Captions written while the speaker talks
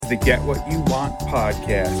the Get What You Want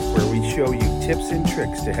podcast, where we show you tips and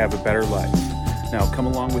tricks to have a better life. Now come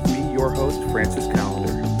along with me, your host, Francis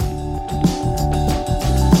Callender.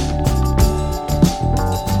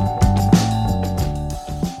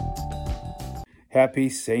 Happy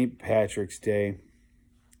St. Patrick's Day.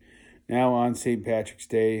 Now on St. Patrick's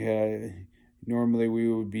Day, normally we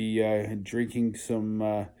would be drinking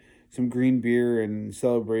some green beer and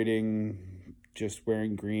celebrating just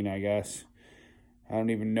wearing green, I guess. I don't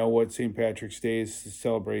even know what St. Patrick's Day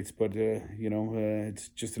celebrates, but, it's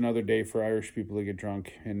just another day for Irish people to get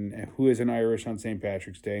drunk. And who isn't Irish on St.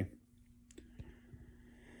 Patrick's Day?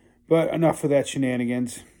 But enough of that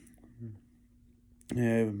shenanigans.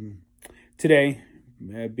 Today,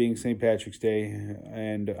 being St. Patrick's Day,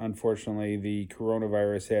 and unfortunately the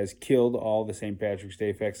coronavirus has killed all the St. Patrick's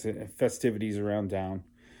Day festivities around town.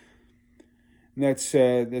 And that's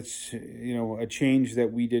a change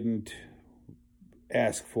that we didn't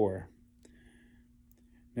ask for.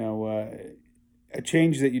 Now, a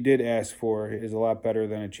change that you did ask for is a lot better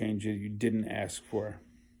than a change that you didn't ask for.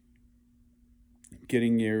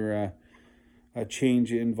 Getting your a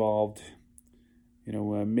change involved,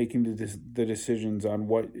 making the decisions on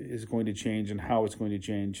what is going to change and how it's going to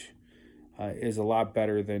change is a lot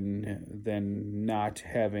better than not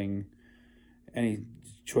having any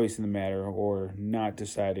choice in the matter or not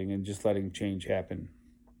deciding and just letting change happen.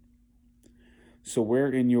 So where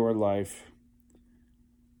in your life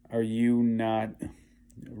are you not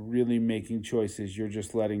really making choices? You're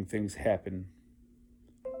just letting things happen.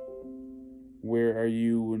 Where are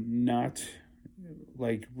you not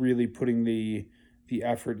really putting the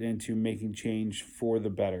effort into making change for the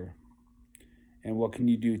better? And what can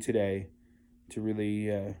you do today to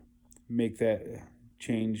really make that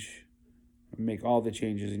change, make all the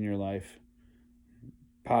changes in your life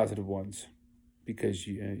positive ones, because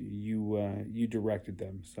you directed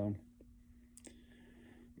them. So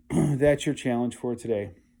that's your challenge for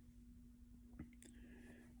today.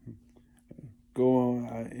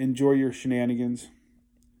 Go enjoy your shenanigans,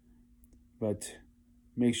 but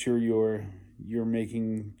make sure you're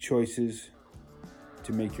making choices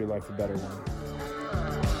to make your life a better one.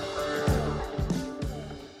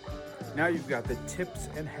 Now you've got the tips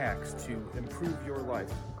and hacks to improve your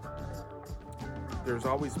life. There's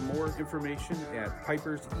always more information at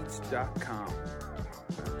piperseats.com.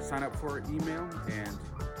 Sign up for our email and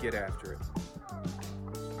get after it.